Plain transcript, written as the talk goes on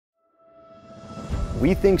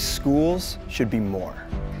We think schools should be more.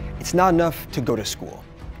 It's not enough to go to school.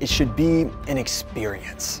 It should be an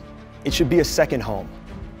experience. It should be a second home,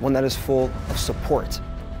 one that is full of support,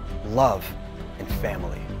 love, and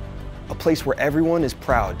family. A place where everyone is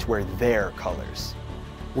proud to wear their colors.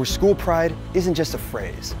 Where school pride isn't just a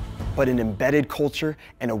phrase, but an embedded culture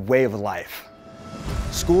and a way of life.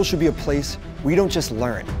 School should be a place where you don't just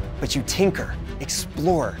learn, but you tinker,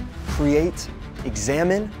 explore, create,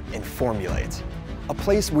 examine, and formulate. A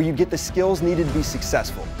place where you get the skills needed to be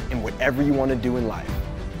successful in whatever you want to do in life.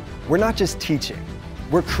 We're not just teaching,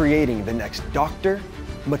 we're creating the next doctor,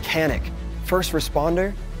 mechanic, first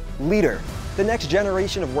responder, leader, the next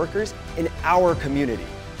generation of workers in our community.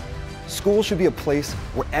 School should be a place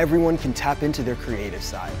where everyone can tap into their creative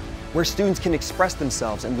side, where students can express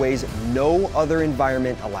themselves in ways no other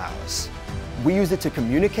environment allows. We use it to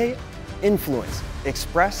communicate, influence,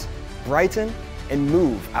 express, brighten, and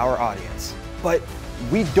move our audience. But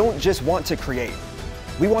we don't just want to create.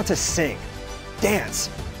 We want to sing, dance,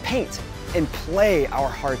 paint, and play our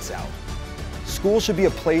hearts out. School should be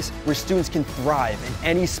a place where students can thrive in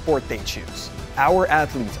any sport they choose. Our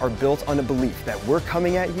athletes are built on a belief that we're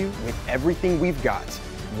coming at you with everything we've got,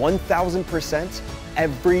 1000%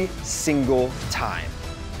 every single time.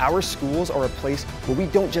 Our schools are a place where we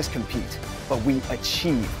don't just compete, but we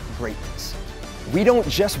achieve greatness. We don't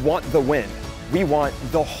just want the win, we want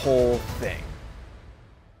the whole thing.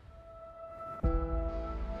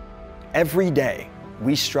 Every day,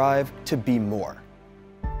 we strive to be more.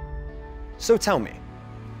 So tell me,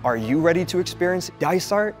 are you ready to experience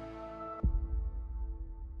Dysart